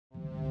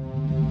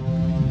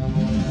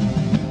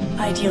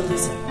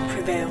idealism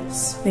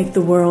prevails. Make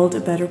the world a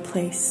better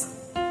place.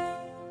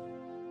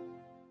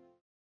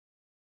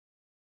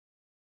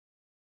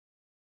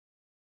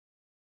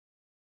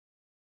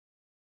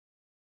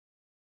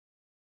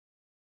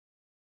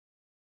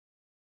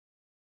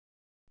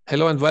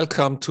 Hello and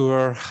welcome to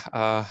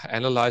our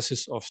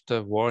analysis of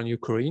the war in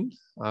Ukraine.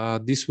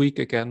 This week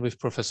again with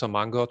Professor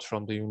Mangott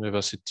from the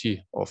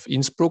University of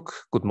Innsbruck.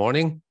 Good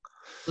morning.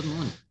 Good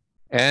morning.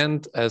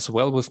 And as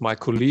well with my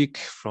colleague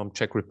from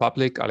Czech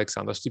Republic,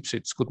 Alexander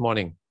Stipšić. Good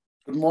morning.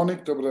 Good morning,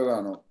 dobré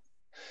ráno.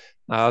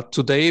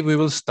 Today we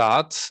will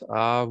start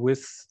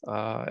with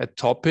a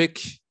topic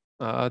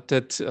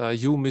that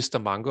you, Mr.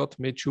 Mangott,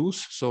 may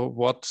choose. So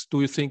what do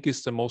you think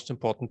is the most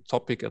important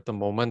topic at the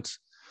moment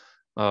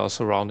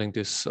surrounding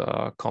this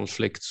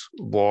conflict,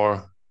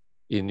 war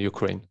in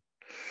Ukraine?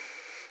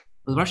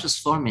 Well, Russia's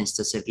Foreign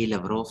Minister Sergei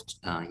Lavrov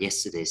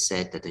yesterday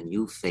said that a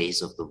new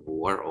phase of the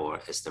war, or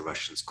as the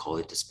Russians call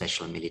it, the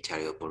special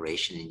military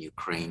operation in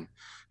Ukraine,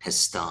 has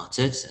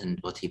started. And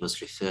what he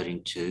was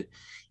referring to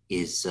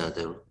is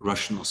the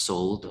Russian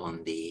assault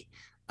on the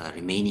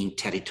remaining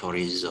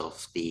territories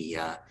of the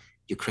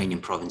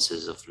Ukrainian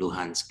provinces of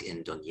Luhansk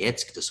and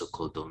Donetsk, the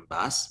so-called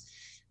Donbass.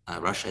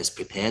 Russia has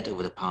prepared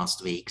over the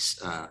past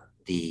weeks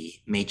the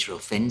major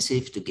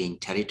offensive to gain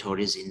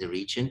territories in the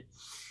region.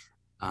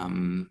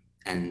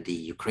 And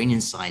the Ukrainian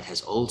side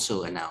has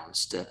also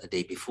announced a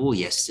day before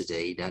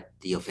yesterday that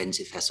the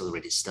offensive has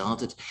already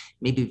started.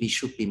 Maybe we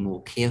should be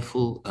more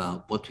careful.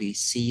 What we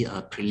see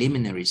are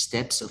preliminary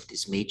steps of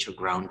this major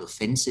ground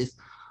offensive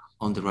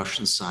on the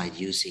Russian side,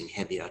 using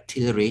heavy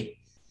artillery,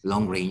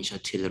 long-range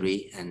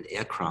artillery and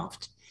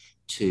aircraft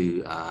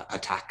to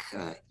attack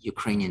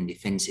Ukrainian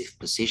defensive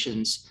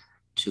positions,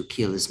 to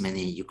kill as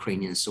many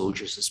Ukrainian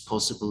soldiers as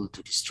possible,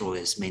 to destroy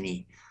as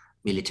many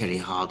military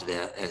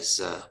hardware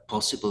as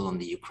possible on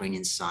the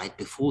Ukrainian side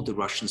before the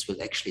Russians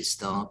will actually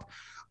start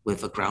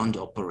with a ground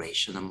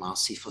operation, a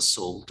massive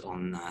assault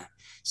on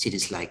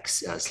cities like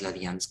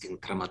Slavyansk and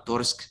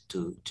Kramatorsk,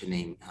 to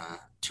name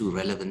two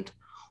relevant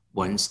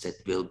ones that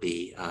will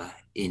be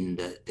in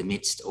the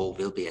midst, or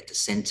will be at the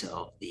center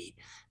of the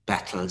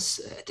battles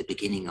at the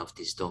beginning of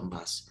this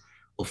Donbass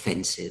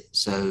offensive.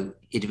 So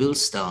it will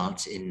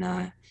start in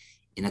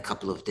a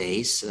couple of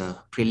days.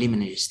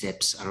 Preliminary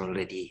steps are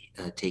already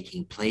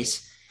taking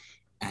place.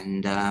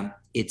 And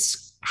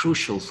it's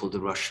crucial for the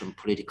Russian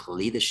political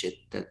leadership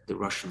that the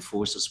Russian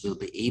forces will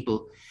be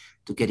able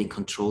to get in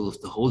control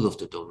of the whole of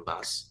the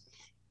Donbass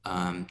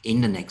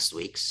in the next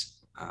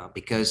weeks,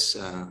 because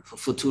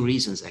for two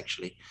reasons,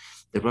 actually.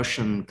 The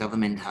Russian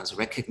government has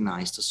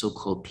recognized the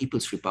so-called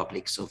People's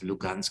Republics of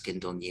Lugansk and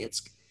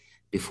Donetsk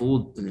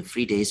before,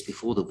 3 days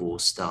before the war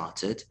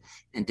started,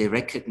 and they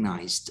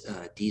recognized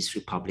these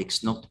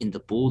republics not in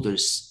the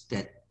borders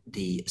that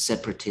the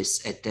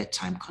separatists at that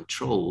time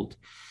controlled,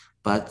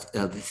 but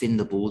within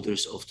the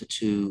borders of the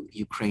two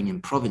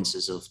Ukrainian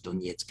provinces of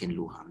Donetsk and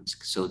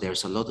Luhansk. So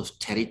there's a lot of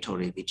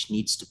territory which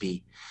needs to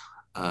be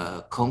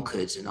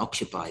conquered and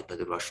occupied by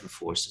the Russian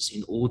forces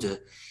in order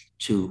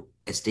to,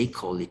 as they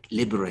call it,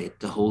 liberate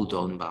the whole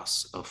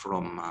Donbass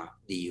from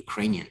the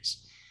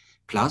Ukrainians.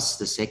 Plus,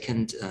 the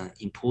second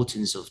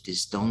importance of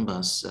this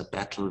Donbass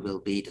battle will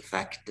be the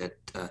fact that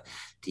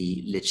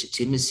the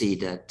legitimacy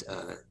that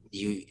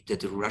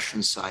the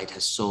Russian side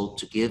has sought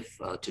to give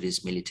to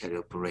this military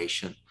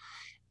operation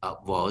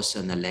was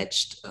an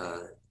alleged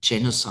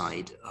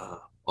genocide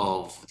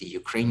of the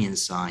Ukrainian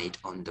side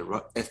on the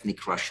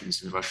ethnic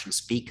Russians and Russian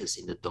speakers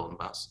in the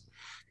Donbass.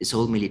 This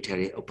whole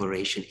military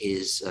operation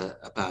is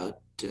about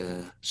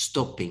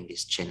stopping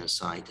this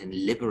genocide and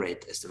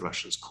liberate, as the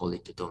Russians call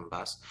it, the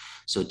Donbass.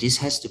 So this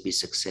has to be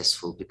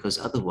successful, because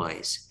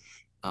otherwise,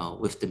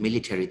 with the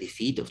military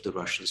defeat of the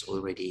Russians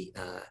already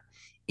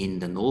in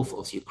the north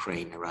of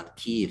Ukraine, around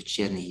Kyiv,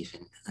 Chernihiv,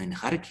 and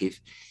Kharkiv,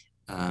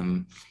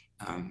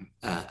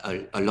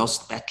 a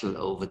lost battle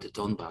over the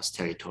Donbass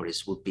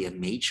territories would be a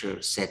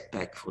major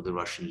setback for the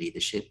Russian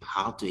leadership,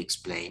 hard to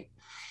explain.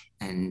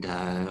 And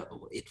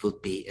it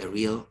would be a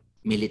real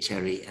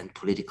military and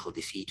political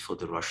defeat for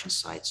the Russian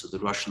side. So the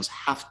Russians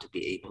have to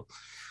be able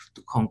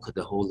to conquer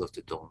the whole of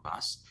the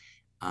Donbass.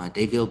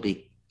 They will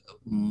be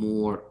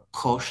more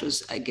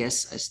cautious, I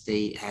guess, as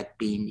they had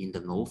been in the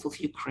north of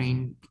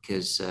Ukraine,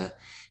 because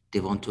they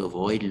want to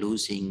avoid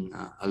losing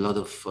a lot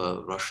of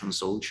Russian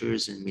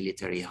soldiers and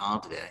military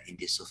hardware in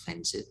this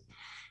offensive.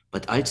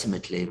 But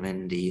ultimately,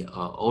 when the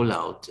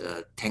all-out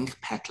tank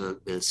battle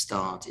will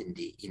start in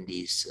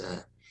these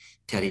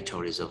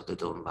territories of the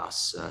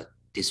Donbass,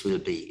 this will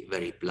be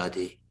very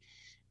bloody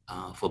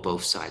for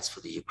both sides, for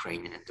the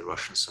Ukrainian and the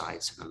Russian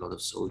sides, and a lot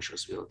of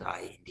soldiers will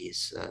die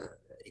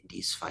in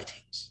these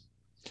fightings.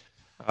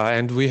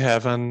 And we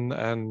have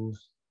an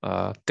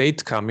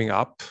date coming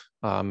up,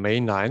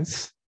 May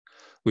 9th,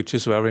 which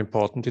is very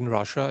important in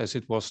Russia, as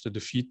it was the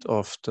defeat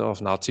of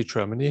Nazi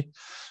Germany.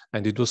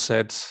 And it was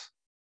said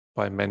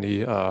by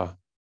many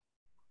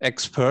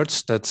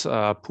experts that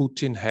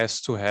Putin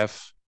has to have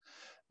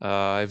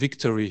a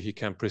victory he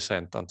can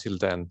present until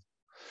then.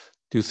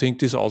 Do you think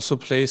this also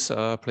plays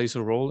a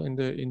role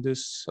in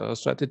this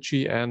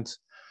strategy? And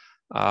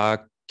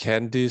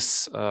can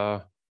this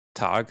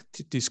target,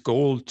 this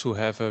goal to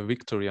have a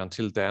victory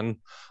until then,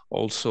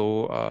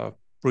 also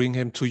bring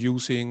him to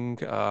using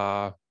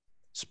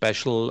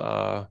special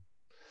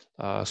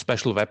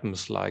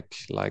weapons like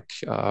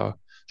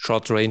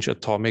short-range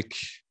atomic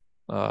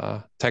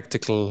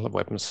tactical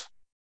weapons?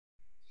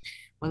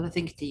 Well, I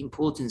think the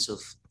importance of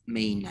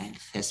May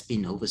 9th has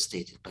been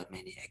overstated by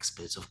many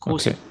experts. Of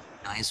course, it's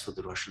nice for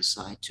the Russian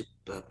side to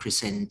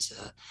present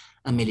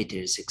a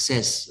military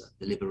success,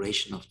 the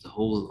liberation of the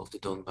whole of the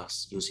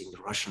Donbass, using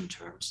the Russian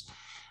terms.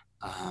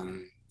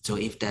 So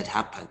if that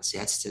happens,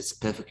 that's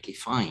perfectly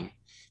fine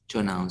to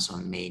announce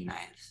on May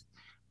 9th.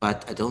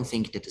 But I don't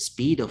think that the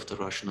speed of the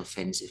Russian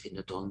offensive in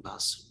the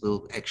Donbass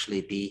will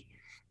actually be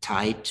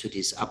tied to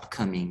this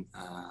upcoming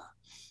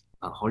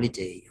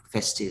holiday,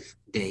 festive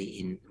day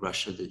in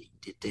Russia, the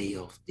day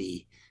of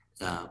the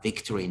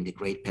victory in the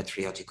Great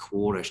Patriotic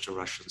War, as the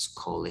Russians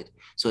call it.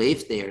 So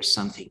if there's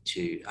something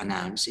to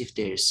announce, if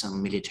there's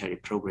some military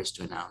progress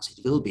to announce, it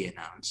will be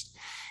announced.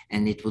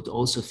 And it would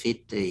also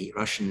fit the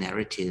Russian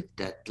narrative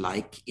that,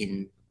 like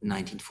in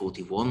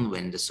 1941,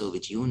 when the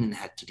Soviet Union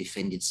had to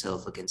defend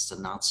itself against the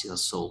Nazi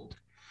assault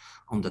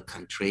on the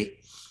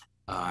country,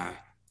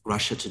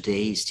 Russia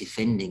today is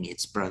defending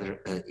its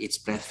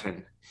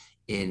brethren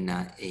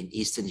in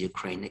eastern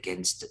Ukraine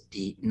against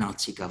the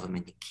Nazi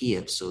government in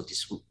Kiev. So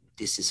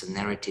this is a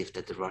narrative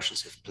that the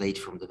Russians have played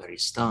from the very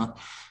start.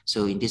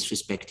 So in this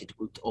respect, it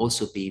would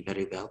also be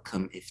very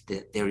welcome if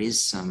there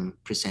is some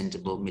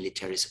presentable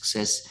military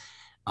success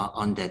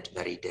on that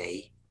very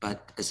day.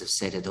 But as I've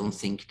said, I don't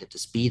think that the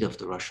speed of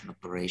the Russian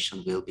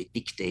operation will be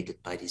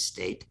dictated by this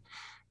date.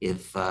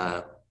 If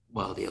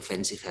well, the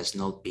offensive has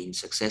not been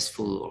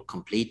successful or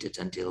completed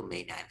until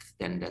May 9th,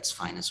 then that's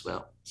fine as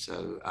well.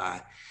 So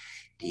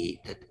the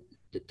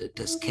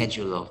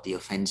schedule of the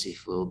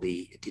offensive will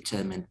be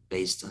determined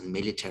based on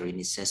military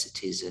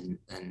necessities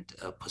and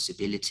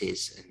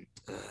possibilities, and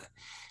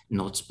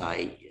not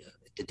by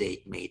the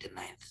date May the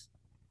 9th.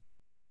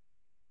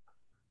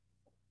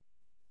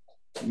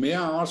 May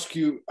I ask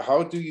you,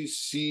 how do you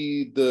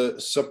see the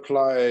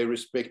supply,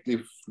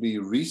 respectively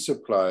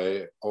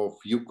resupply of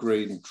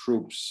Ukraine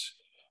troops?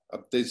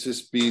 This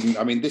has been,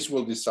 I mean, this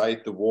will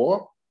decide the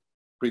war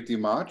pretty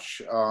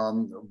much.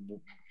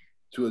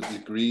 To a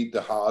degree,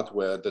 the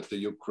hardware that the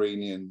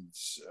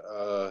Ukrainians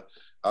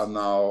are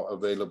now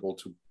available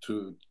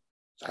to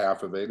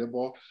have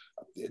available.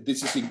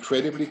 This is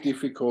incredibly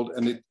difficult,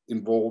 and it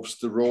involves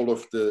the role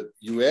of the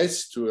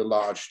US to a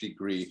large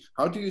degree.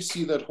 How do you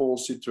see that whole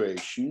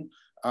situation?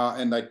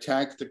 And I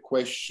tag the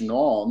question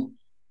on,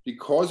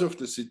 because of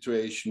the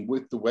situation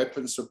with the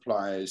weapon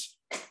supplies,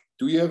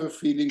 do you have a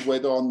feeling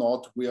whether or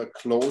not we are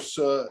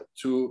closer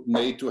to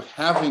NATO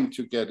having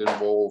to get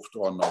involved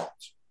or not?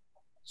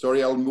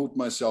 Sorry, I'll mute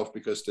myself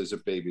because there's a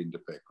baby in the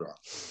background.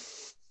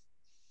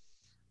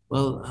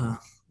 Well,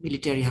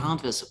 military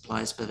hardware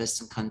supplies by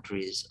Western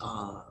countries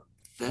are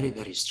very,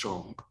 very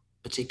strong,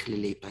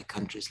 particularly by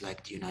countries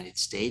like the United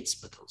States,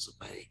 but also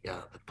by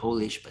the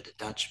Polish, by the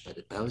Dutch, by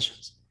the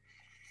Belgians.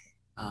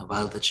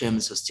 While the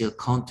Germans are still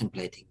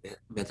contemplating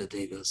whether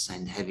they will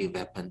send heavy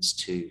weapons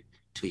to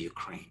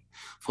Ukraine.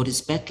 For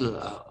this battle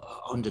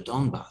on the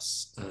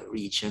Donbass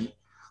region,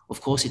 of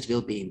course, it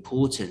will be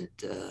important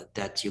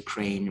that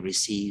Ukraine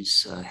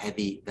receives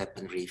heavy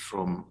weaponry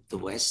from the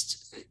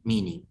West,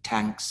 meaning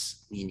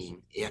tanks,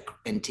 meaning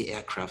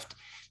anti-aircraft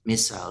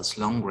missiles,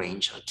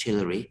 long-range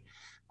artillery.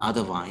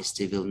 Otherwise,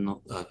 they will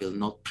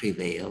not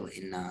prevail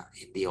in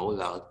the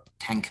all-out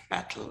tank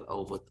battle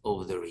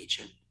over the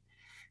region.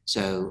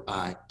 So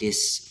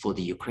this, for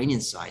the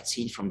Ukrainian side,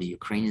 seen from the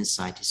Ukrainian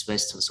side, this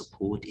Western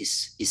support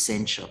is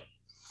essential.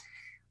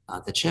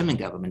 The German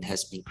government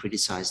has been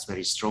criticized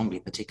very strongly,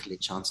 particularly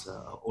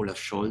Chancellor Olaf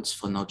Scholz,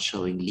 for not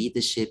showing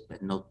leadership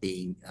and not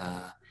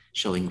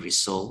showing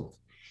resolve.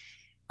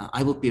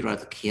 I would be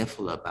rather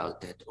careful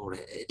about that, or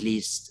at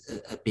least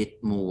a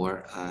bit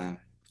more,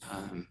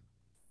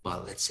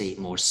 well, let's say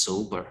more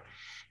sober,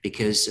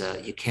 because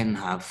you can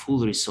have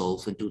full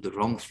resolve and do the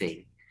wrong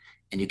thing,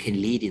 and you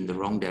can lead in the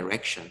wrong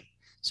direction.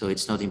 So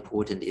it's not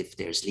important if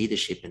there's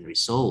leadership and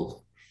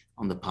resolve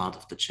on the part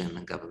of the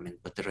German government,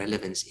 but the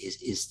relevance is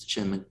the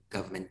German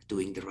government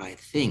doing the right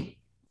thing,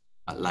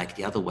 like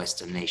the other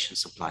Western nations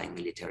supplying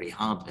military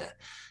hardware.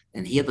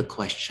 And here the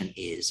question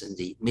is, and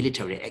the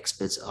military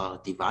experts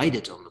are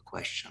divided on the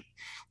question,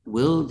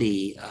 will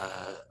the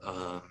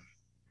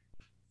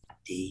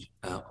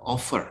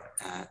offer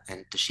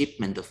and the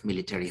shipment of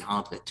military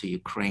hardware to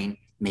Ukraine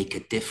make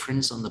a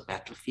difference on the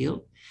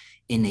battlefield,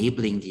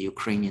 enabling the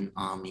Ukrainian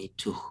army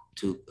to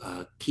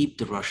keep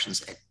the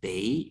Russians at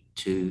bay,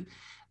 to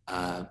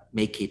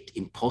make it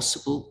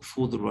impossible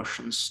for the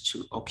Russians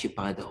to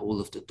occupy the whole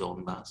of the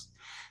Donbass?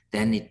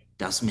 Then it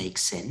does make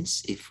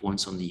sense. If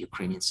once on the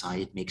Ukrainian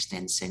side, it makes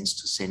then sense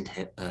to send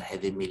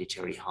heavy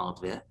military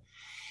hardware.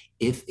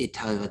 If it,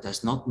 however,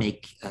 does not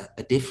make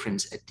a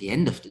difference at the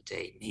end of the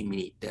day,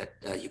 namely that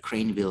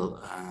Ukraine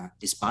will,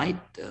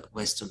 despite the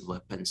Western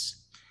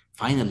weapons,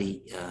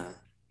 finally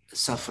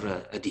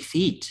suffer a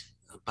defeat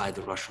by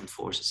the Russian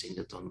forces in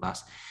the Donbass,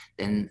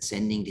 then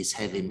sending this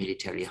heavy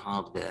military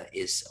hardware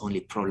is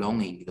only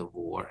prolonging the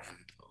war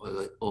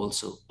and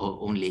also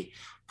only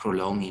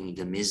prolonging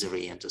the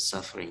misery and the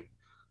suffering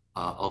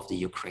of the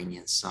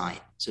Ukrainian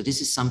side. So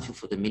this is something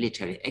for the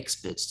military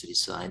experts to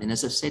decide. And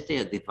as I've said, they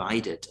are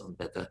divided on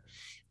whether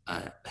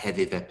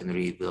heavy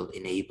weaponry will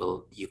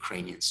enable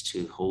Ukrainians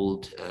to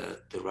hold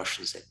the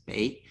Russians at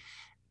bay.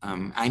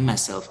 I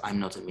myself, I'm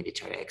not a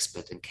military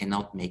expert and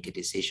cannot make a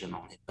decision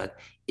on it, but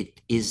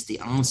it is the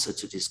answer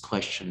to this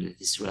question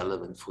that is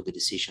relevant for the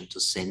decision to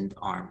send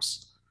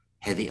arms,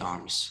 heavy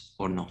arms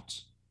or not.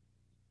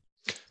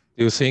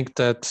 Do you think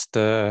that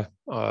the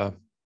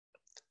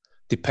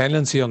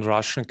dependency on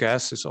Russian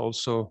gas is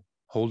also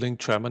holding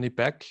Germany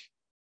back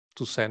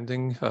to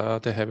sending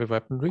the heavy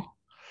weaponry?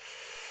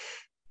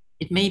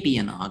 It may be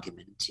an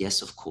argument,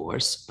 yes, of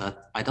course,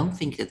 but I don't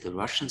think that the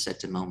Russians at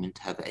the moment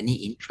have any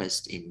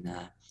interest in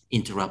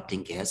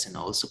interrupting gas and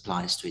oil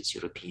supplies to its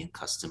European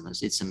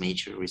customers. It's a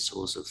major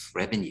resource of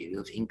revenue,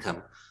 of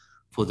income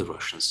for the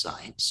Russian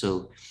side.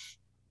 So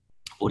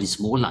what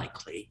is more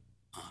likely,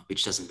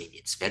 which doesn't mean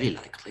it's very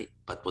likely,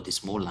 but what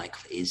is more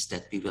likely is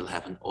that we will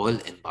have an oil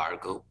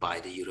embargo by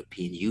the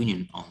European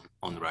Union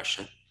on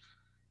Russia.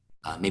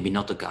 Maybe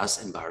not a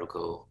gas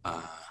embargo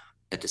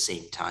at the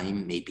same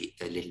time, maybe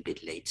a little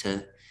bit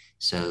later.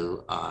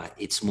 So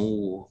it's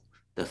more,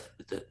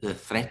 the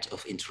threat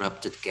of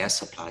interrupted gas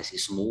supplies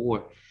is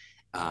more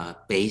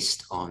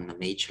based on a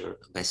major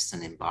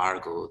Western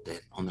embargo than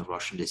on the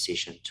Russian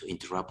decision to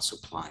interrupt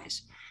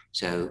supplies.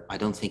 So I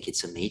don't think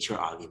it's a major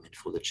argument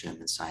for the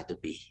German side to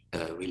be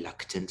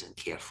reluctant and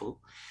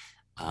careful.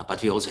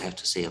 But we also have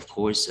to say, of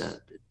course,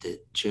 the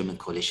German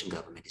coalition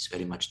government is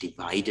very much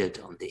divided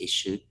on the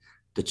issue.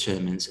 The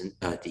Germans and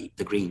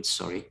the Greens,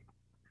 sorry,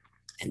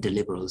 and the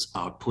Liberals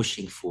are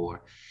pushing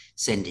for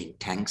sending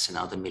tanks and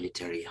other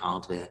military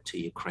hardware to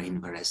Ukraine,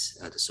 whereas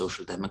the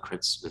Social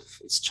Democrats with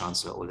its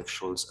Chancellor Olaf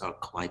Scholz are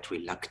quite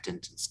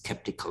reluctant and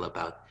skeptical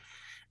about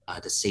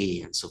the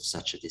salience of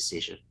such a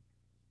decision.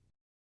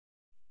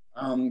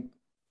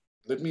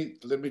 Let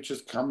me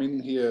just come in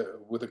here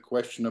with a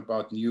question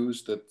about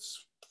news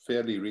that's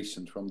fairly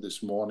recent from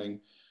this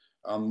morning.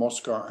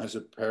 Moscow has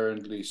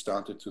apparently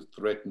started to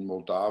threaten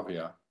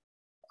Moldavia.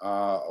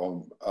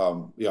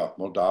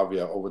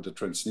 Moldavia over the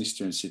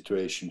Transnistrian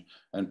situation,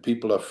 and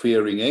people are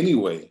fearing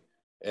anyway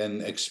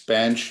an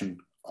expansion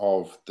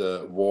of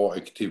the war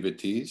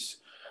activities.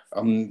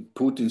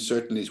 Putin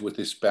certainly is with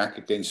his back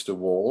against the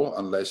wall.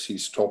 Unless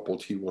he's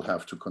toppled, he will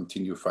have to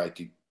continue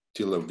fighting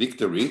till a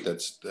victory.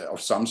 That's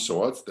of some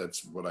sort.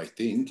 That's what I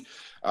think.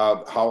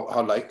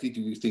 How likely do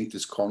you think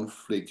this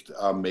conflict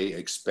may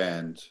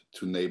expand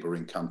to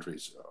neighboring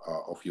countries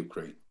of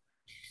Ukraine?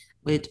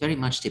 Well, it very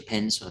much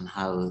depends on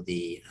how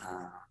the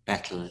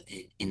battle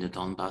in the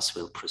Donbass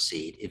will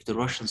proceed. If the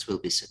Russians will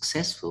be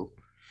successful,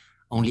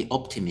 only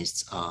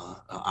optimists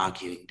are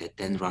arguing that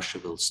then Russia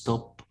will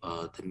stop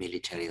the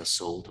military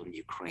assault on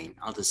Ukraine.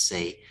 Others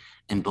say,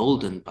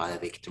 emboldened by a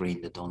victory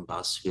in the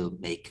Donbass, will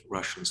make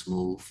Russians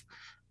move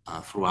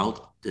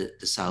throughout the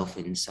south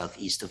and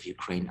southeast of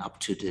Ukraine up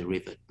to the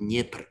river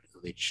Dnieper,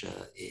 which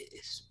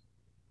is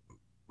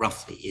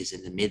roughly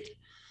in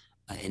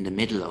the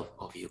middle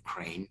of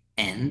Ukraine.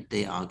 And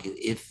they argue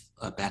if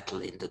a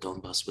battle in the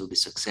Donbass will be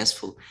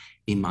successful,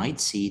 we might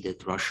see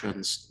that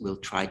Russians will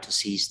try to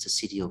seize the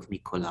city of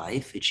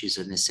Mykolaiv, which is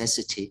a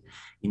necessity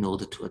in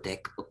order to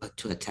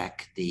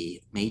attack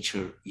the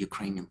major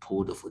Ukrainian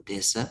port of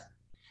Odessa.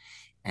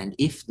 And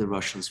if the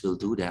Russians will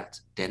do that,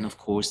 then of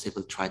course they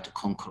will try to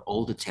conquer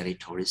all the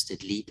territories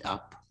that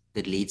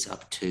leads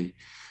up to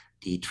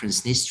the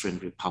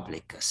Transnistrian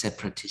Republic, a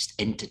separatist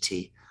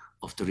entity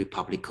of the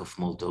Republic of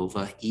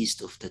Moldova,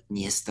 east of the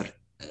Dniester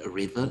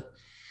River.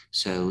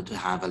 So to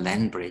have a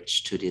land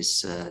bridge to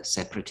this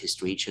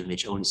separatist region,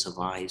 which only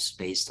survives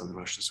based on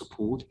Russian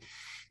support.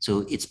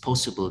 So it's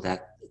possible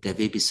that there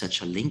will be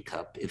such a link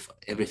up if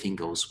everything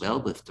goes well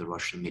with the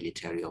Russian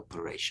military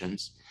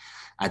operations.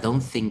 I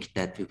don't think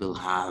that we will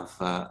have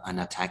an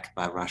attack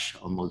by Russia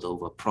on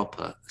Moldova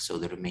proper, so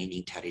the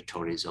remaining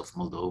territories of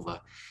Moldova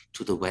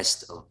to the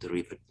west of the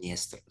river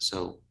Dniester.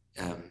 So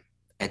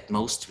at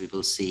most we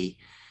will see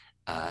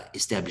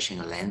establishing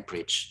a land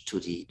bridge to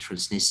the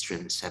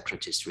Transnistrian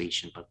separatist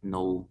region, but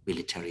no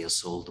military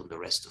assault on the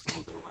rest of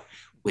Moldova,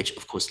 which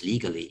of course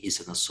legally is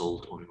an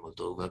assault on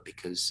Moldova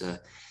because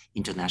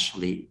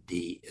internationally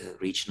the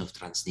region of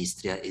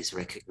Transnistria is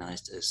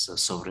recognized as a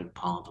sovereign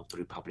part of the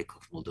Republic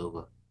of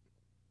Moldova.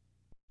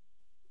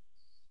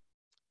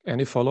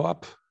 Any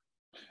follow-up?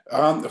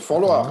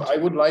 Follow-up. I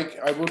would like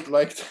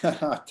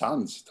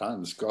tons,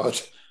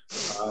 God,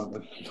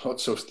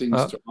 lots of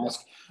things to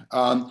ask.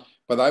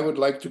 But I would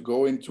like to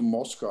go into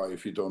Moscow,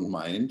 if you don't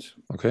mind.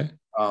 Okay.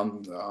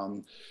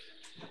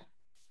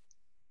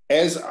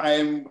 As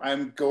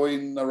I'm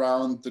going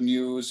around the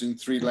news in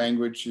 3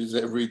 languages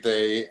every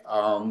day,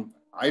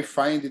 I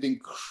find it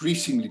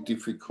increasingly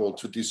difficult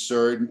to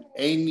discern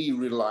any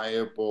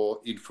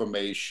reliable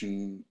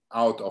information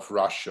out of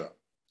Russia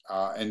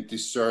and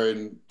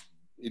discern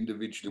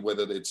individually,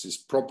 whether it's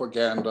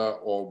propaganda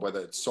or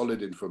whether it's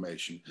solid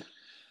information.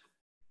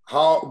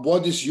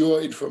 What is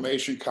your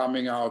information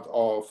coming out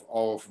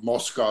of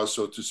Moscow,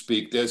 so to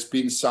speak? There's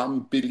been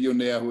some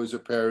billionaire who has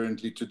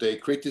apparently today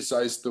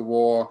criticized the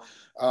war,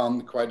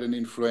 quite an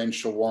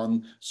influential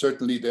one.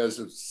 Certainly there's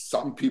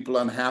some people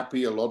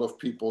unhappy, a lot of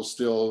people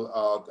still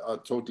are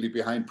totally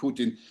behind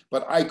Putin,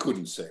 but I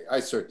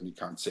certainly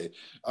can't say.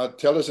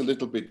 Tell us a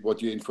little bit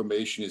what your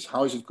information is.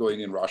 How is it going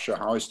in Russia?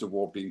 How is the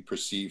war being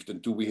perceived?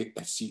 And do we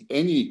see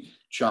any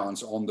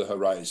chance on the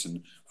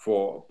horizon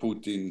for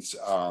Putin's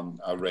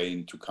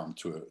reign to come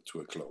to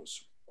a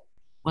close?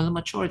 Well, the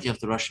majority of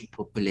the Russian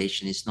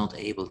population is not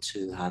able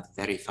to have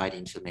verified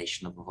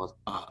information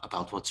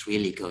about what's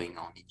really going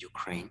on in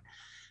Ukraine.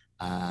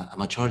 A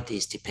majority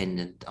is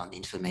dependent on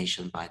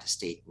information by the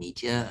state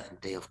media, and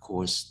they, of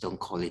course, don't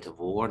call it a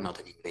war, not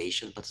an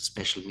invasion, but a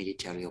special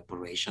military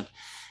operation.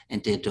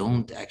 And they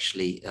don't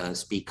actually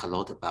speak a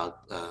lot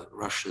about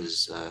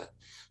Russia's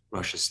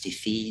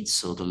defeats,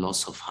 so the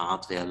loss of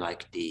hardware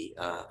like the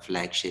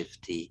flagship,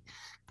 the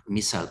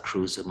missile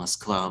cruiser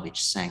Moskva,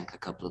 which sank a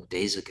couple of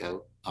days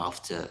ago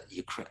after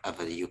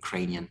the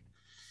Ukrainian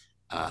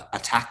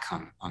attack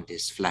on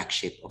this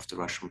flagship of the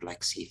Russian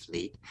Black Sea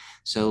Fleet.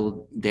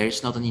 So there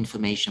is not an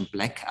information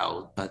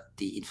blackout, but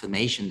the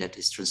information that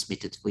is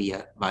transmitted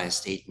via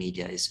state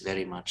media is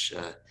very much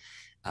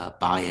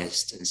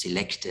biased and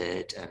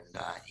selected, and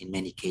in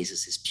many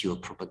cases is pure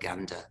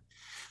propaganda.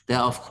 There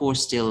are, of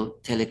course, still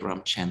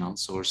Telegram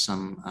channels or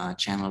some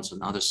channels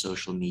on other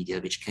social media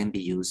which can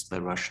be used by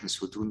Russians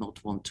who do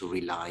not want to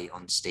rely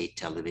on state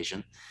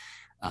television.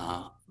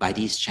 By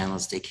these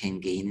channels, they can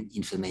gain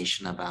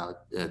information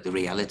about the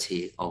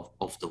reality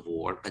of the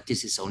war, but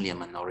this is only a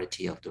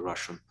minority of the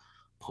Russian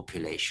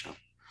population.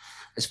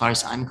 As far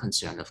as I'm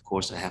concerned, of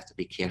course, I have to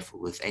be careful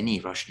with any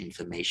Russian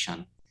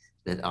information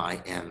that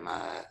I am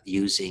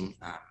using,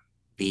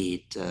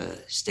 be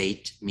it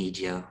state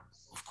media,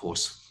 of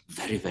course,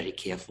 very, very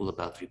careful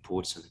about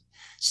reports on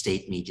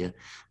state media,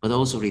 but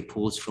also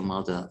reports from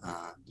other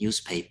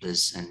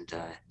newspapers and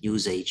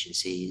news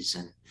agencies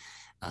and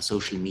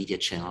social media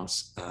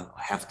channels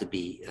have to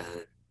be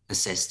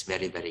assessed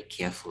very, very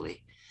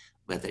carefully,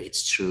 whether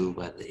it's true,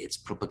 whether it's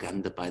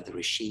propaganda by the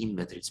regime,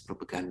 whether it's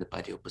propaganda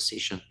by the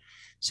opposition.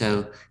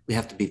 So we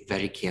have to be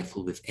very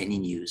careful with any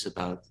news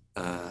about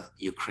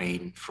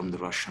Ukraine from the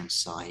Russian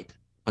side.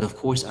 But of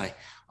course, I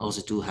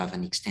also do have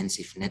an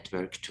extensive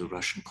network to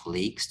Russian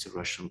colleagues, to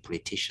Russian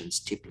politicians,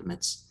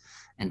 diplomats,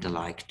 and the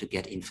like, to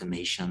get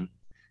information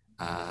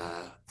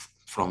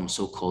from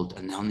so-called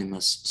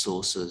anonymous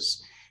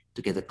sources,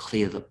 to get a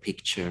clearer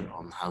picture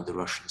on how the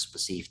Russians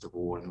perceive the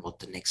war and what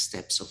the next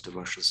steps of the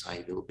Russian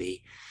side will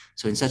be.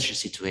 So in such a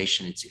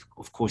situation, it's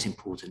of course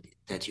important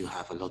that you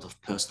have a lot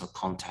of personal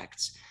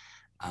contacts,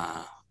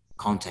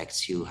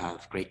 contacts you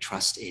have great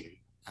trust in,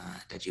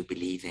 that you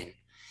believe in,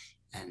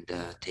 and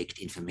take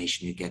the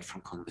information you get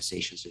from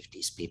conversations with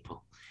these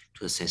people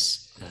to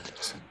assess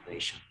the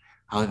situation.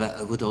 However,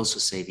 I would also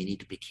say we need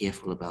to be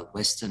careful about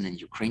Western and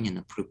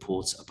Ukrainian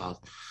reports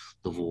about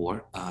the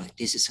war.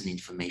 This is an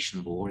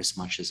information war as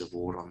much as a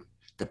war on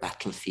the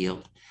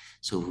battlefield.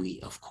 So we,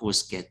 of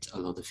course, get a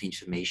lot of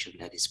information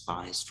that is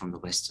biased from the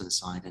Western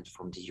side and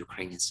from the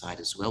Ukrainian side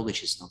as well,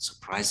 which is not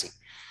surprising.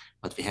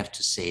 But we have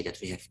to say that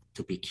we have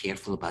to be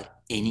careful about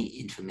any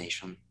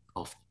information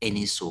of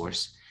any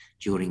source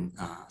during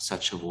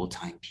such a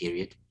wartime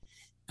period.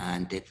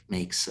 And that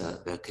makes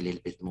work a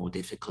little bit more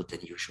difficult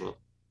than usual.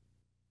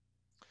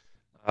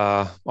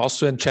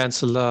 Austrian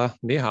Chancellor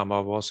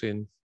Nehammer was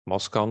in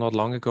Moscow not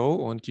long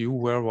ago, and you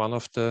were one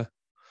of the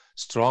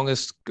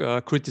strongest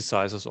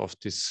criticizers of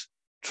this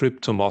trip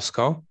to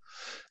Moscow.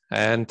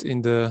 And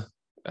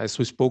as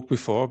we spoke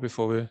before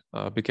we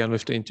began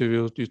with the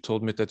interview, you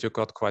told me that you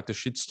got quite a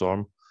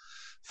shitstorm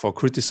for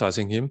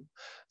criticizing him.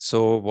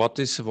 So what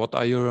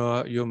are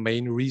your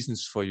main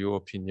reasons for your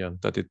opinion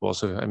that it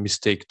was a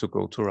mistake to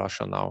go to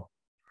Russia now?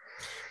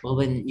 Well,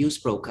 when news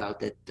broke out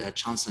that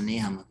Chancellor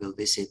Nehammer will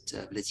visit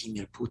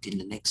Vladimir Putin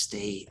the next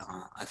day,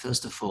 I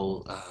first of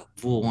all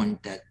warned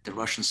that the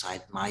Russian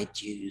side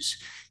might use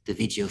the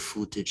video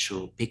footage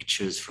or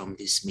pictures from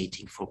this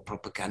meeting for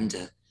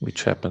propaganda.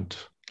 Which happened.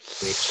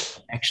 Which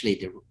actually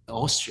the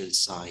Austrian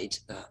side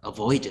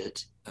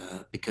avoided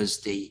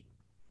because they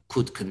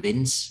could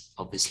convince,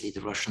 obviously,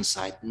 the Russian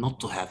side not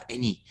to have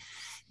any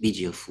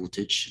video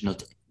footage,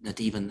 not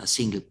even a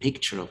single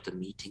picture of the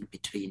meeting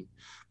between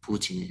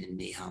Putin and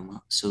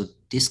Nehammer. So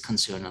this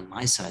concern on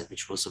my side,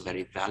 which was a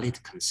very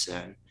valid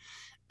concern,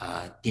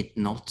 did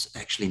not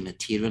actually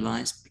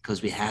materialize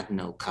because we had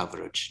no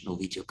coverage, no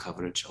video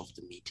coverage of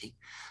the meeting.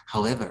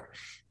 However,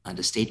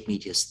 the state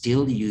media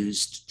still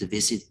used the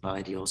visit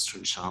by the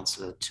Austrian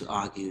Chancellor to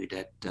argue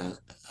that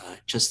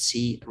just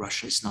see,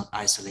 Russia is not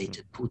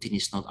isolated, Putin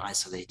is not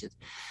isolated,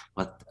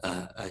 but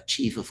a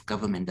chief of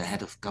government, the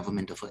head of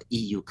government of an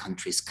EU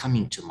country is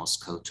coming to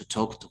Moscow to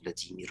talk to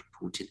Vladimir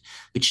Putin,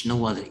 which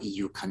no other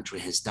EU country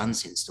has done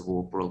since the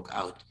war broke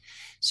out.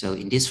 So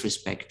in this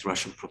respect,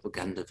 Russian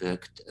propaganda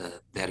worked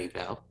very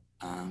well.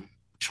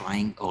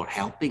 trying or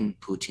helping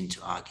Putin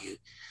to argue,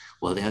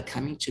 well, they are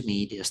coming to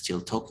me, they are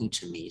still talking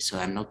to me, so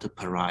I'm not a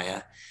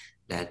pariah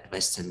that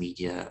Western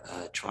media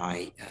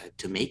try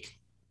to make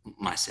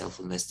myself,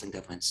 and Western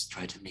governments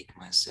try to make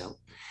myself.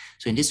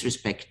 So in this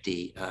respect,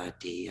 the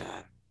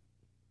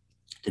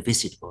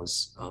visit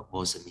was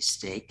a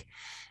mistake.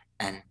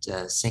 And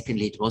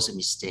secondly, it was a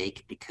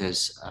mistake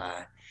because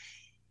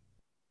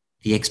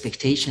the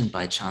expectation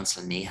by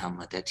Chancellor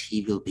Nehammer that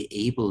he will be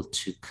able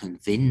to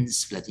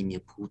convince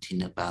Vladimir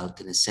Putin about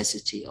the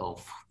necessity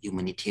of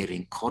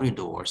humanitarian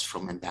corridors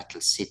from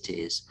embattled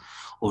cities,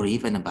 or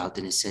even about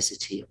the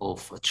necessity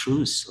of a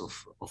truce,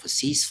 of a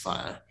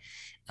ceasefire,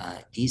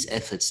 these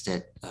efforts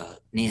that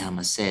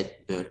Nehammer said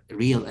were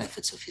real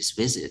efforts of his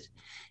visit,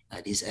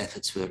 these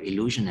efforts were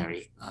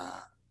illusionary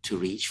to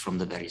reach from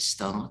the very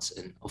start.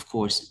 And of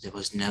course, there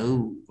was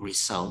no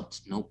result,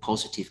 no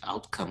positive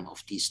outcome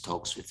of these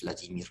talks with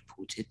Vladimir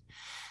Putin.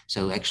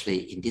 So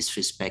actually, in this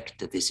respect,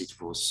 the visit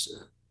was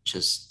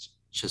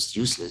just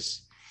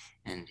useless,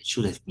 and it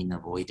should have been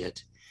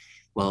avoided.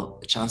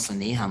 Well, Chancellor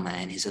Nehammer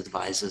and his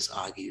advisors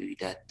argue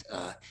that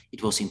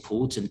it was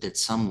important that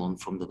someone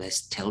from the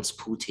West tells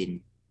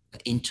Putin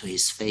into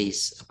his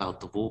face about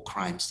the war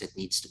crimes that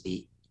need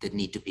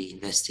to be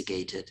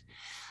investigated,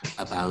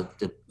 about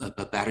the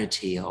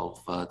barbarity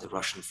of the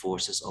Russian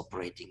forces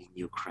operating in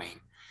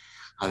Ukraine.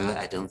 However,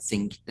 I don't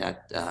think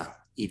that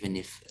even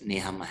if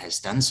Nehammer has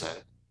done so,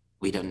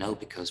 we don't know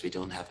because we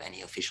don't have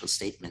any official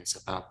statements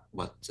about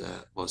what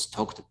was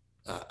talked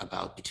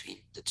about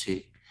between the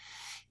two.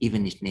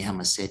 Even if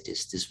Nehammer said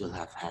this will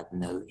have had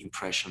no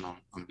impression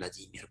on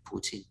Vladimir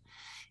Putin.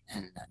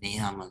 And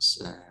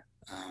Nehammer's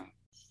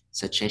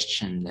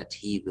suggestion that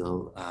he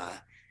will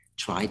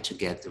try to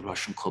get the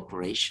Russian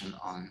cooperation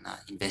on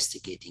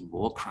investigating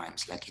war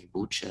crimes, like in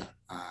Bucha,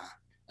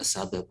 a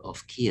suburb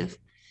of Kiev,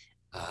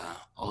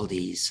 all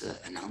these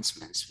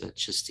announcements were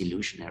just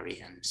illusionary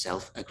and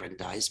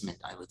self-aggrandizement,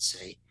 I would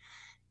say,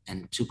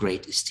 and too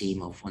great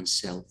esteem of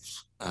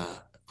oneself's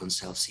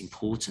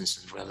importance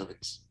and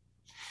relevance.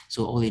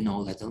 So all in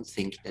all, I don't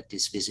think that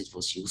this visit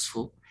was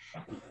useful.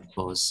 It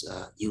was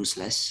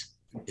useless,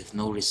 with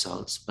no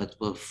results, but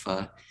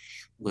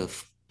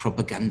with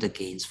propaganda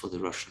gains for the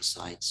Russian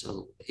side.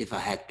 So if I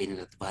had been an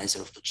advisor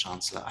of the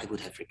Chancellor, I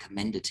would have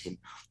recommended him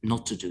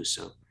not to do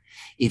so.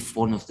 If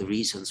one of the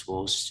reasons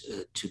was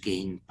to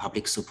gain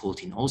public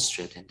support in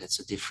Austria, then that's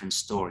a different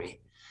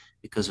story.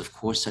 Because of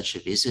course, such a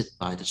visit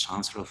by the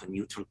Chancellor of a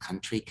neutral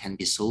country can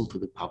be sold to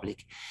the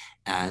public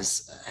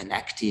as an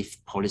active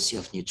policy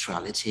of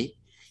neutrality,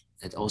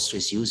 that Austria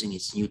is using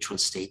its neutral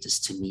status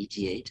to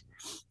mediate.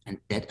 And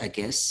that, I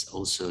guess,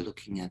 also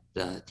looking at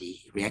the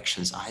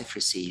reactions I've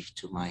received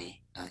to my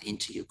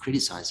interview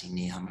criticizing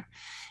Nehammer,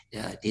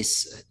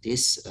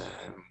 this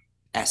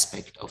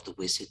aspect of the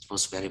visit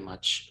was very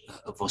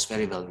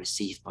well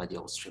received by the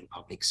Austrian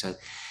public. So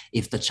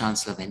if the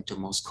Chancellor went to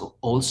Moscow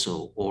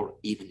also, or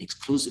even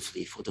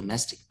exclusively for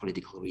domestic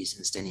political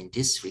reasons, then in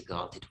this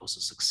regard, it was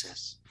a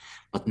success,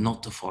 but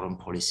not a foreign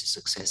policy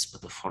success,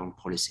 but a foreign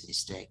policy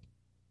mistake.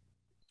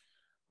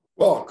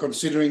 Well,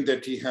 considering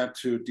that he had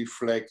to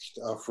deflect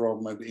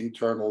from an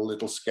internal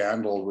little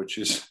scandal, which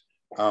is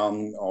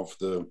of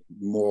the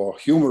more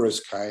humorous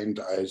kind,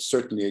 I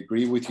certainly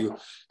agree with you.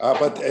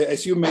 But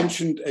as you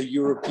mentioned, a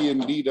European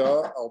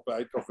leader,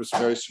 albeit of a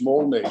very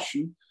small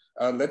nation,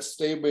 let's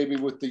stay maybe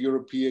with the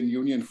European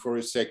Union for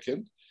a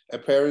second.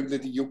 Apparently,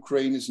 the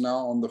Ukraine is now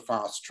on the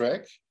fast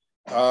track.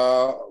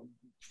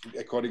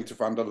 According to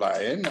von der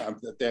Leyen,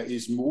 there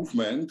is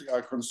movement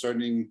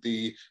concerning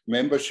the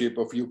membership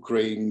of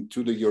Ukraine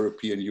to the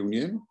European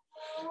Union.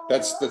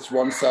 That's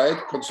one side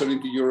concerning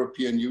the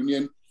European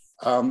Union.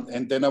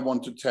 And then I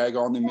want to tag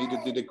on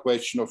immediately the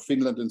question of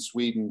Finland and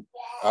Sweden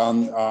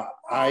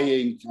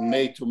eyeing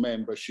NATO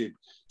membership.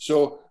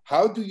 So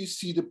how do you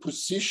see the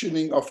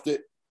positioning of the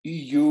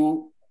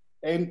EU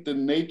and the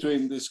NATO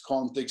in this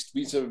context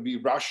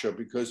vis-a-vis Russia?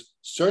 Because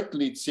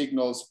certainly it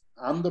signals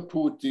under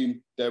Putin,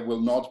 there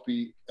will not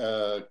be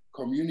a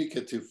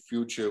communicative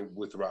future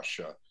with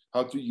Russia.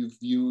 How do you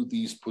view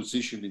these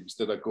positionings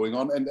that are going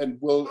on and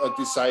will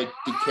decide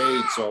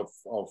decades of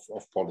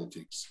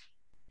politics?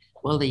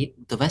 Well, the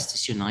West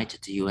is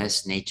united, the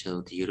US,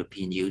 NATO, the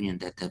European Union,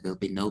 that there will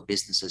be no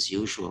business as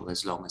usual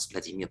as long as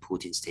Vladimir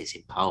Putin stays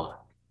in power.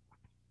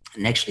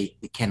 And actually,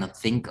 we cannot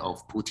think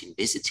of Putin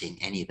visiting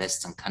any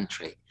Western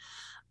country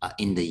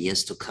in the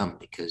years to come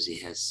because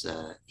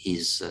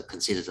he's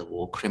considered a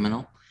war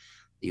criminal.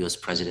 The US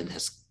president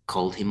has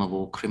called him a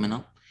war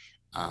criminal.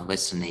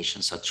 Western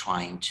nations are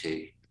trying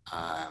to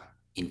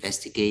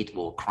investigate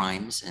war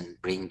crimes and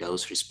bring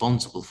those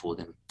responsible for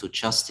them to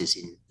justice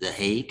in The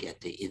Hague at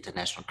the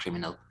International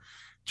Criminal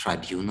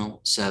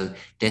Tribunal. So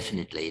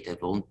definitely there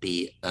won't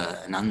be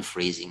an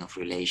unfreezing of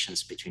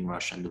relations between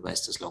Russia and the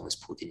West as long as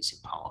Putin is in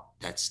power.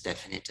 That's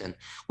definite. And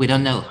we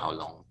don't know how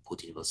long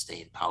Putin will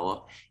stay in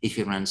power. If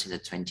he runs in the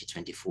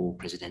 2024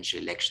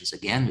 presidential elections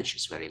again, which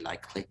is very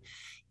likely,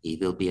 he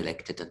will be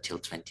elected until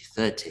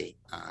 2030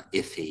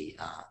 if he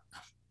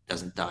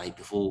doesn't die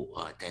before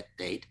that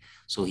date.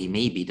 So he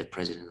may be the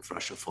president of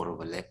Russia for a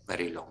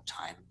very long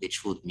time, which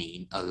would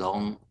mean a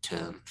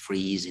long-term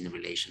freeze in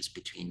relations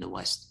between the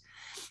West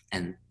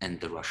and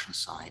the Russian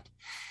side.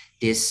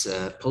 This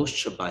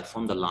posture by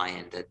von der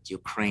Leyen that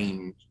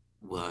Ukraine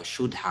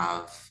should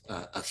have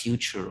a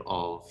future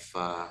of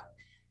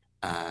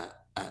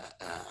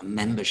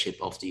membership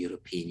of the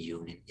European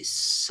Union is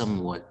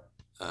somewhat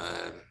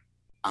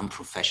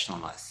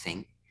unprofessional, I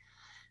think.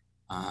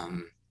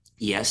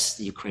 Yes,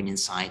 the Ukrainian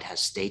side has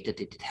stated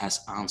that it has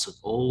answered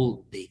all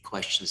the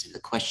questions in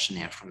the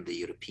questionnaire from the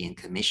European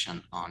Commission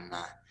on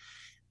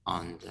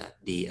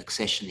the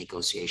accession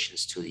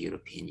negotiations to the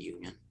European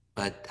Union.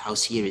 But how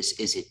serious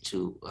is it to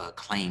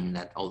claim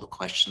that all the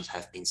questions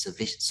have been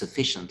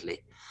sufficiently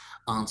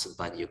answered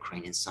by the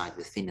Ukrainian side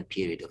within a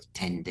period of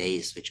 10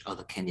 days, which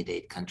other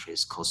candidate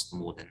countries cost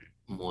more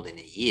than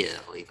a year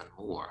or even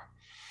more?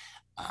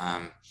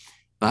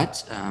 But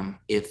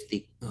if the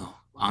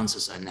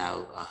answers are now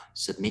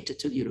submitted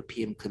to the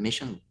European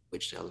Commission,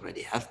 which they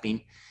already have been,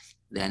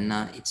 then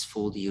it's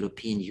for the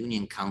European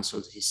Union Council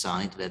to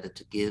decide whether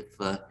to give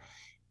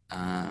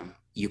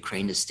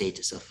Ukraine the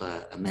status of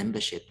a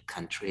membership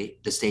country,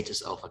 the status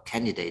of a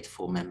candidate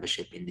for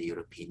membership in the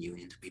European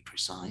Union, to be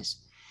precise.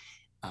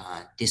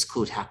 This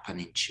could happen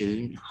in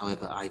June.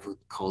 However, I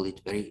would call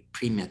it very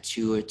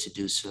premature to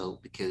do so,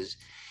 because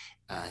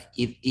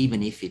even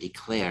if we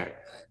declare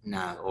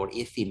now, or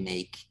if we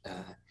make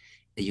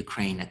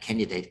Ukraine a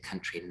candidate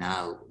country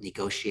now,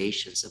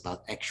 negotiations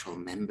about actual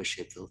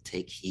membership will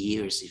take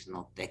years, if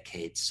not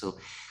decades. So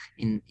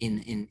in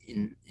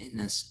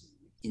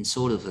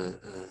sort of a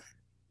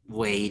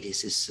way,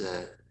 this is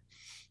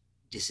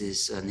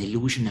an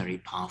illusionary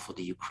path for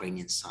the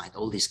Ukrainian side.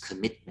 All these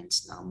commitments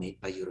now made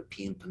by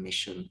European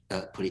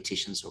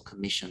politicians or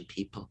Commission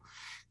people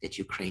that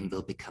Ukraine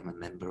will become a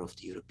member of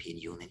the European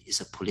Union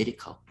is a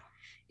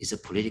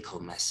political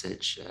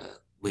message,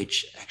 which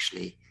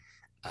actually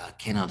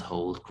cannot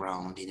hold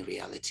ground in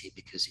reality,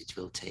 because it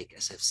will take,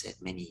 as I've said,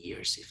 many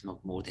years, if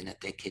not more than a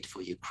decade,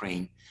 for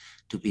Ukraine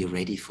to be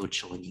ready for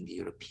joining the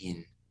European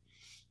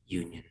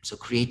Union. So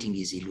creating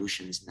these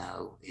illusions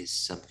now is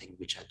something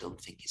which I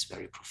don't think is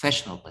very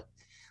professional, but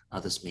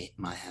others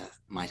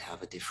might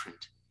have a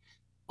different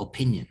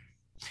opinion.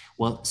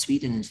 Well,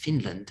 Sweden and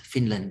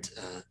Finland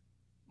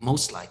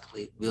most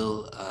likely will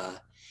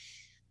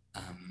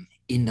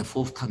in the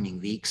forthcoming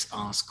weeks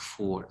ask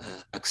for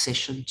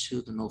accession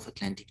to the North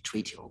Atlantic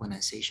Treaty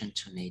Organization,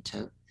 to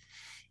NATO.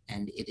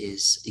 And it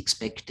is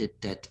expected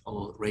that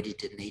already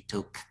the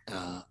NATO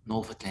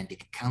North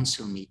Atlantic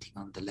Council meeting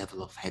on the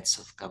level of heads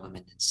of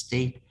government and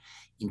state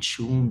in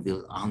June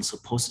will answer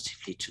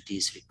positively to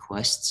these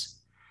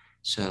requests.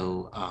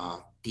 So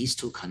these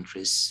two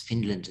countries,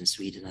 Finland and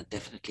Sweden, are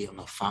definitely on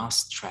a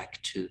fast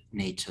track to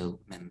NATO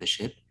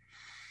membership.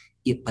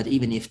 But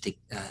even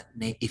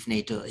if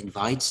NATO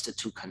invites the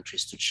two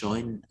countries to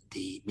join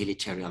the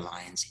military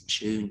alliance in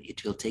June,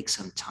 it will take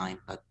some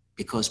time. But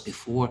because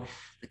before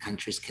the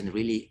countries can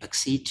really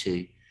accede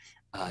to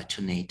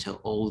NATO,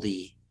 all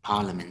the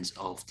parliaments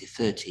of the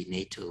 30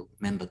 NATO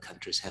member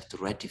countries have to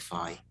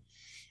ratify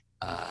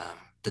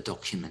the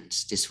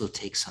documents. This will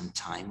take some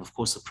time. Of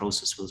course, the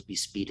process will be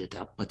speeded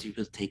up, but it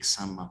will take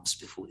some months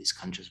before these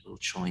countries will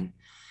join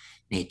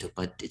NATO.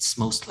 But it's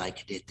most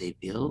likely that they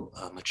will.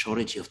 A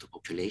majority of the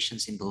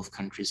populations in both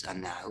countries are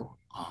now,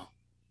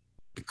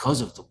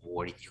 because of the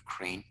war in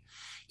Ukraine,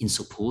 in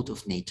support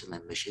of NATO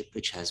membership,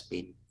 which had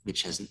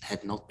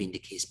not been the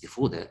case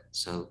before that.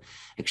 So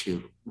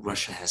actually,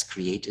 Russia has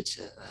created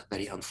a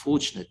very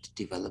unfortunate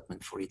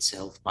development for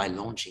itself by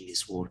launching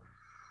this war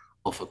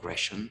of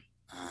aggression.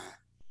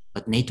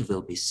 But NATO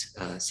will be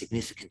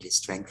significantly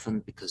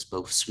strengthened, because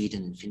both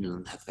Sweden and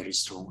Finland have very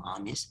strong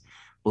armies.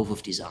 Both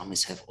of these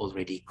armies have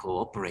already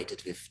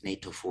cooperated with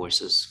NATO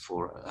forces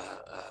for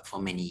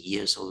many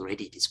years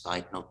already,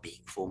 despite not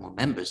being former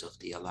members of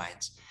the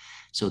alliance.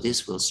 So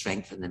this will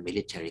strengthen the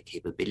military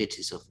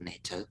capabilities of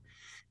NATO,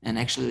 and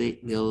actually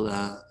will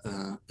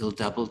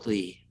double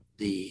the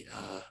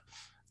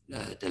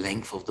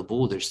length of the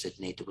borders that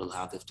NATO will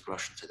have with the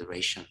Russian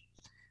Federation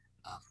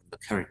from the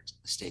current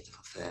state of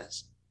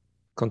affairs.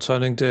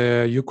 Concerning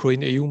the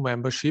Ukraine EU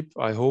membership,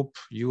 I hope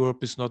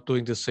Europe is not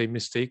doing the same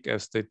mistake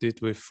as they did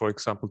with, for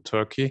example,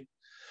 Turkey,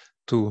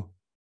 to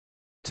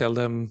tell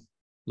them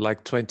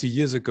like 20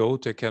 years ago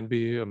they can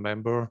be a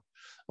member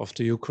of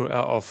the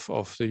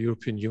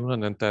European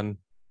Union, and then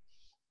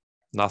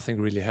nothing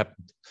really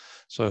happened.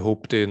 So I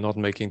hope they're not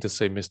making the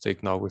same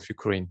mistake now with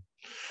Ukraine.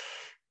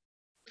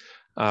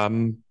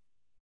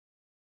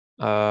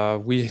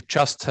 We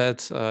just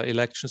had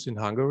elections in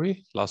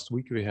Hungary. Last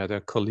week we had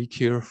a colleague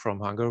here from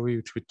Hungary,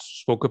 which we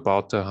spoke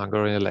about the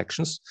Hungarian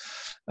elections.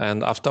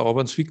 And after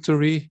Orban's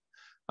victory,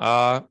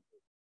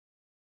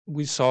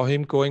 we saw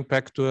him going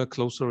back to a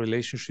closer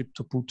relationship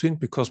to Putin,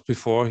 because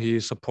before he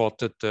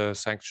supported the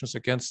sanctions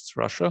against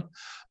Russia.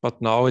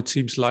 But now it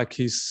seems like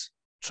he's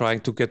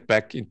trying to get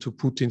back into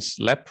Putin's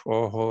lap,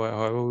 or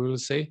however we will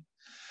say.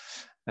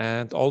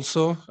 And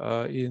also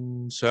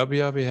in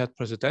Serbia, we had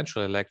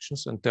presidential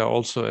elections, and they're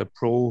also a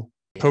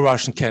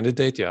pro-Russian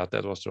candidate, yeah,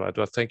 that was the right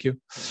word, thank you,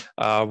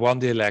 won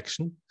the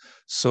election.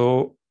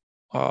 So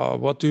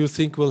what do you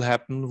think will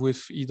happen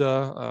with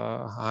either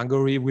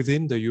Hungary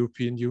within the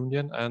European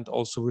Union and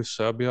also with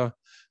Serbia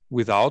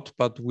without,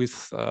 but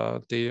with,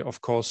 they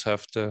of course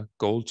have the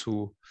goal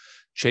to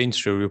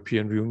change the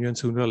European Union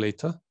sooner or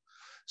later.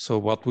 So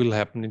what will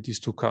happen in these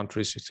two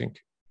countries, you think?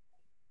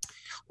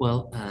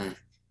 Well,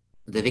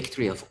 the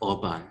victory of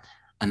Orban,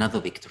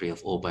 another victory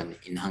of Orban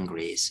in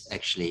Hungary is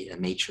actually a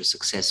major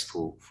success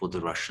for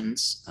the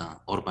Russians.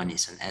 Orban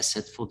is an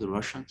asset for the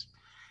Russians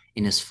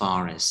in as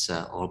far as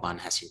Orban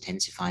has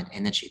intensified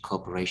energy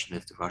cooperation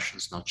with the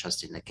Russians, not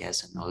just in the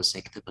gas and oil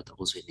sector, but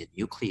also in the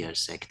nuclear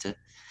sector.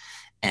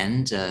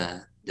 And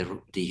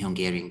the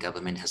Hungarian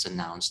government has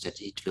announced that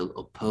it will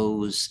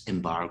oppose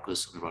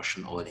embargoes on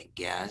Russian oil and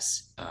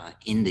gas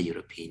in the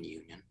European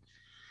Union.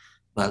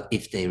 Well,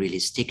 if they really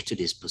stick to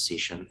this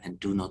position and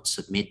do not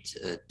submit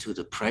to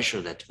the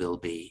pressure that will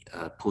be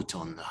put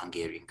on the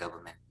Hungarian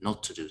government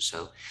not to do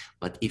so,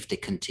 but if they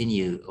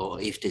continue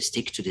or if they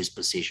stick to this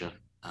position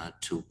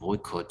to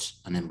boycott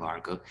an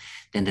embargo,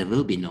 then there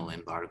will be no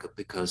embargo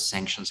because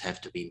sanctions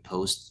have to be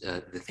imposed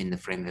within the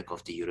framework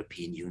of the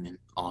European Union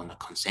on a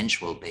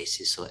consensual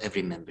basis. So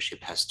every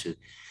membership has to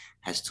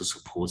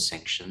support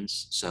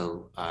sanctions.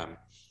 So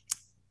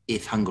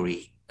if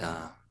Hungary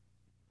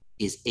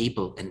is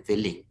able and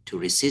willing to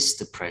resist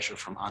the pressure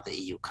from other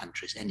EU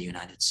countries and the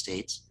United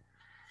States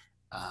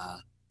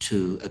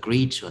to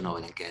agree to an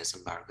oil and gas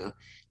embargo,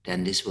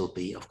 then this will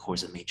be, of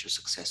course, a major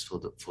success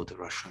for the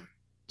Russian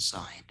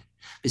side.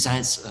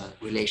 Besides,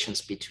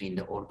 relations between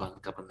the Orban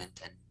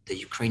government and the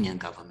Ukrainian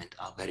government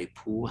are very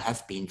poor,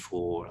 have been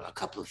for a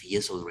couple of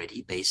years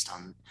already, based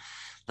on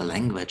the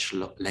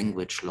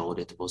language law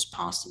that was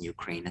passed in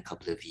Ukraine a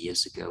couple of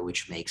years ago,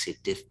 which makes it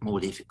more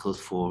difficult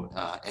for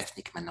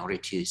ethnic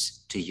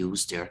minorities to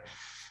use their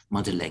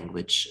mother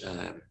language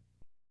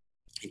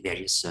in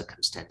various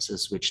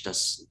circumstances, which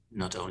does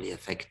not only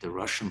affect the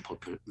Russian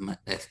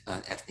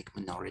ethnic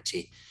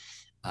minority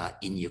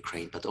in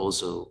Ukraine, but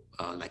also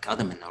like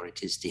other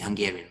minorities, the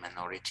Hungarian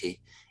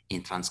minority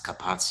in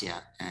Transcarpathia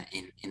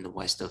in the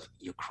west of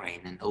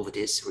Ukraine. And over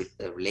this,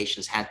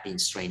 relations had been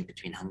strained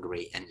between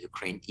Hungary and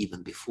Ukraine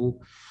even before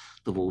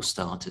the war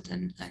started,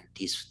 and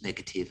these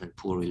negative and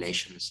poor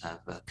relations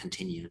have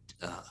continued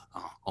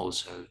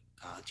also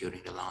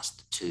during the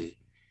last 2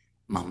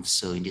 months.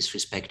 So in this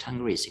respect,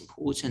 Hungary is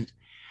important.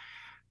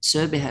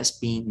 Serbia has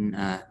been,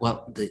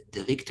 well,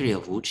 the victory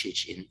of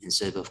Vučić in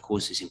Serbia, of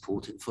course, is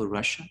important for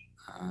Russia.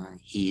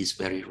 He is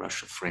very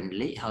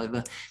Russia-friendly.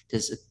 However,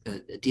 there's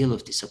a deal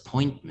of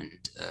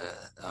disappointment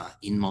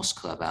in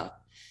Moscow about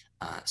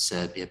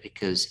Serbia,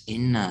 because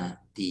in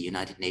the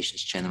United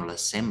Nations General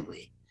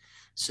Assembly,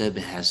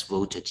 Serbia has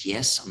voted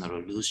yes on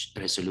a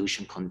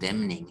resolution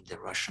condemning the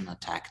Russian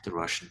attack, the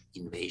Russian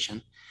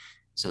invasion.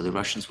 So the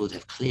Russians would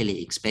have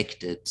clearly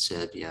expected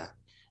Serbia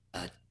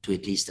to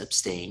at least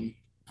abstain.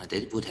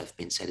 They would have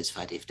been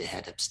satisfied if they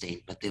had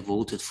abstained, but they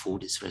voted for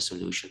this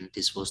resolution.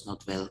 This was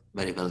not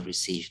very well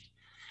received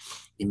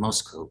in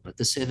Moscow. But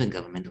the Serbian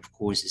government, of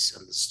course, is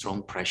under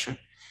strong pressure.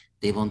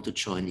 They want to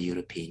join the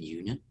European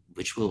Union,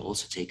 which will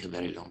also take a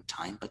very long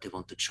time, but they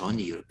want to join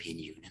the European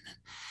Union. And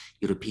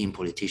European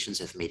politicians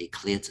have made it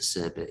clear to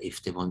Serbia,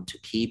 if they want to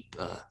keep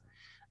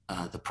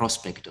the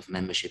prospect of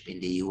membership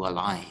in the EU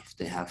alive,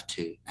 they have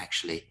to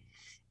actually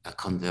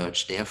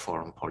converge their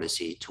foreign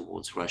policy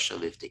towards Russia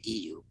with the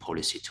EU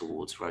policy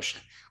towards Russia,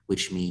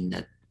 which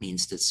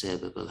means that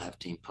Serbia will have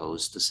to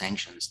impose the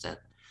sanctions that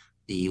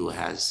the EU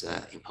has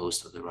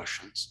imposed on the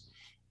Russians,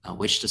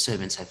 which the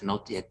Serbians have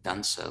not yet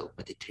done so,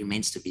 but it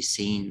remains to be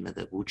seen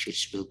whether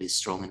Vučić will be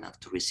strong enough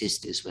to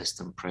resist this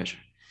Western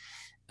pressure.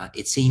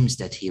 It seems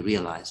that he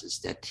realizes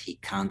that he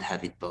can't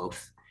have it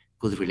both,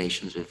 good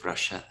relations with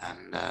Russia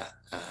and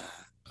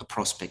a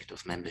prospect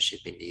of membership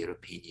in the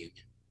European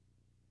Union.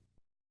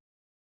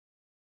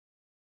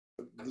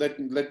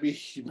 Let me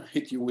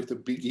hit you with a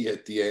biggie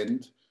at the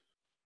end.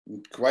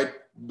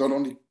 Not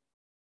only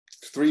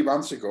 3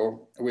 months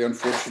ago, we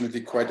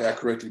unfortunately quite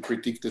accurately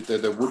predicted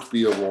that there would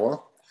be a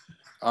war.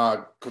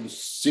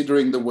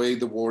 Considering the way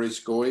the war is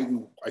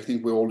going, I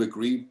think we all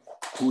agree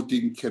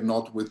Putin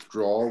cannot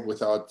withdraw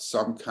without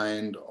some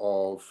kind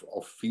of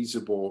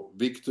feasible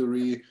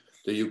victory.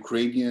 The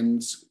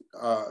Ukrainians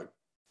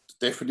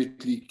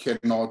definitely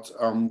cannot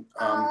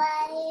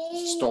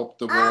stop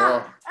the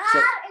war.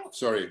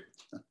 Sorry,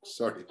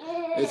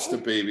 it's the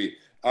baby.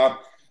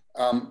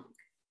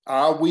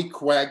 Are we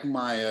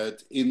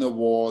quagmired in a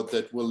war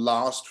that will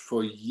last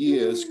for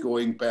years,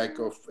 going back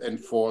and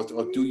forth,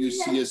 or do you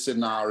see a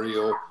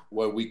scenario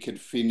where we can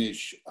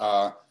finish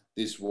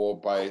this war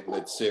by,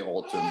 let's say,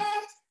 autumn?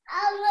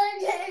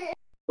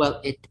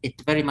 Well,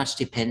 it very much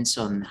depends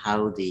on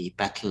how the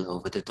battle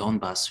over the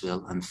Donbass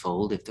will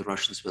unfold, if the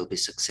Russians will be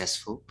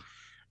successful.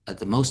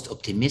 The most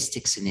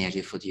optimistic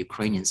scenario for the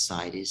Ukrainian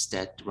side is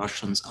that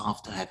Russians,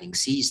 after having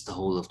seized the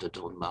whole of the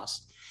Donbass,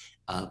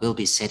 will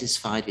be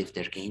satisfied with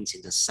their gains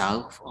in the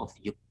south of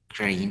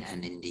Ukraine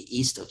and in the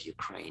east of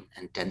Ukraine,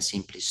 and then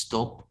simply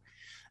stop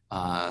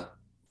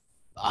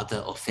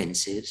other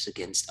offensives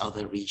against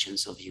other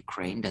regions of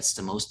Ukraine. That's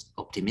the most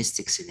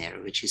optimistic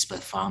scenario, which is by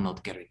far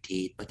not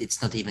guaranteed, but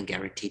it's not even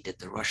guaranteed that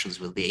the Russians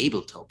will be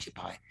able to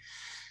occupy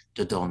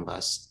the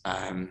Donbass.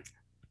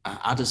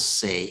 Others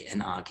say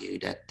and argue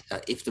that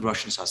if the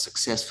Russians are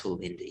successful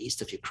in the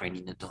east of Ukraine,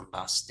 in the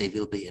Donbass, they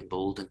will be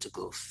emboldened to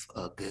go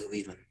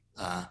even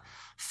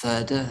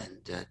further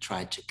and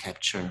try to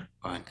capture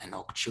and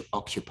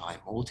occupy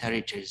more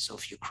territories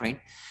of Ukraine.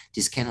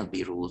 This cannot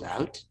be ruled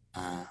out,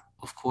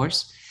 of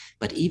course.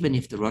 But even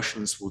if the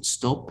Russians would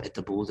stop at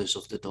the borders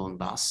of the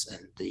Donbass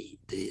and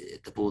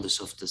the borders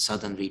of the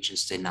southern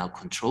regions they now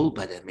control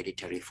by their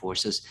military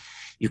forces,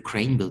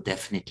 Ukraine will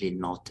definitely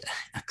not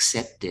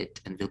accept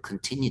it and will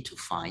continue to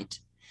fight.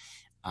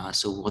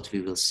 So what we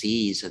will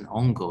see is an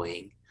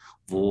ongoing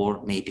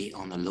war, maybe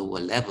on a lower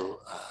level,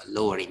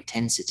 lower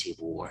intensity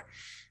war,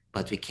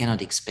 but we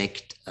cannot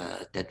expect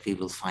that we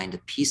will find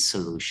a peace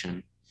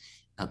solution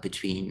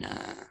between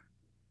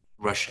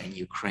Russia and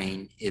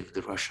Ukraine if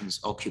the Russians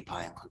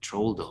occupy and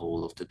control the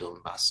whole of the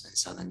Donbass and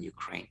southern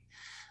Ukraine.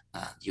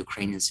 The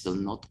Ukrainians will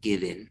not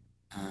give in.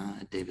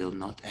 They will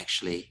not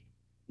actually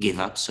give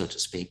up, so to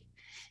speak.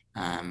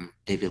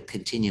 They will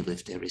continue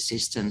with their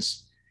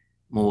resistance,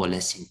 more or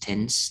less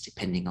intense,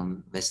 depending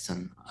on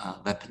Western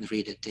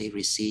weaponry that they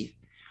receive.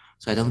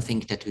 So I don't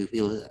think that we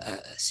will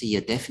see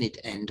a definite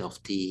end of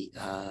the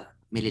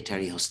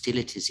military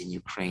hostilities in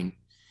Ukraine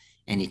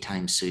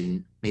anytime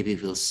soon. Maybe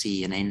we'll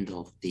see an end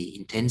of the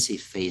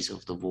intensive phase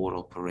of the war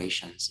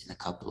operations in a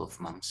couple of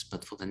months,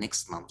 but for the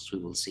next months we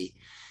will see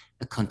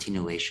a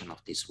continuation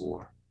of this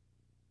war.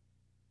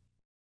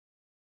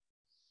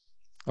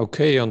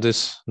 Okay, on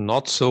this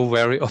not so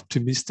very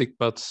optimistic,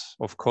 but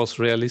of course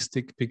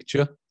realistic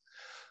picture,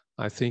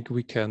 I think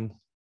we can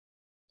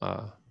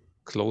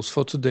close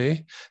for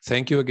today.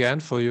 Thank you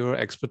again for your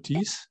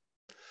expertise.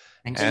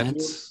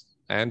 Thanks.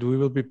 And we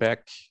will be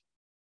back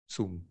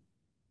soon.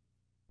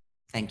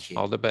 Thank you.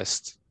 All the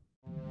best.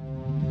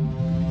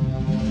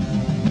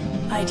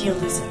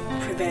 Idealism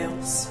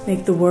prevails.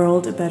 Make the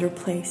world a better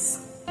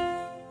place.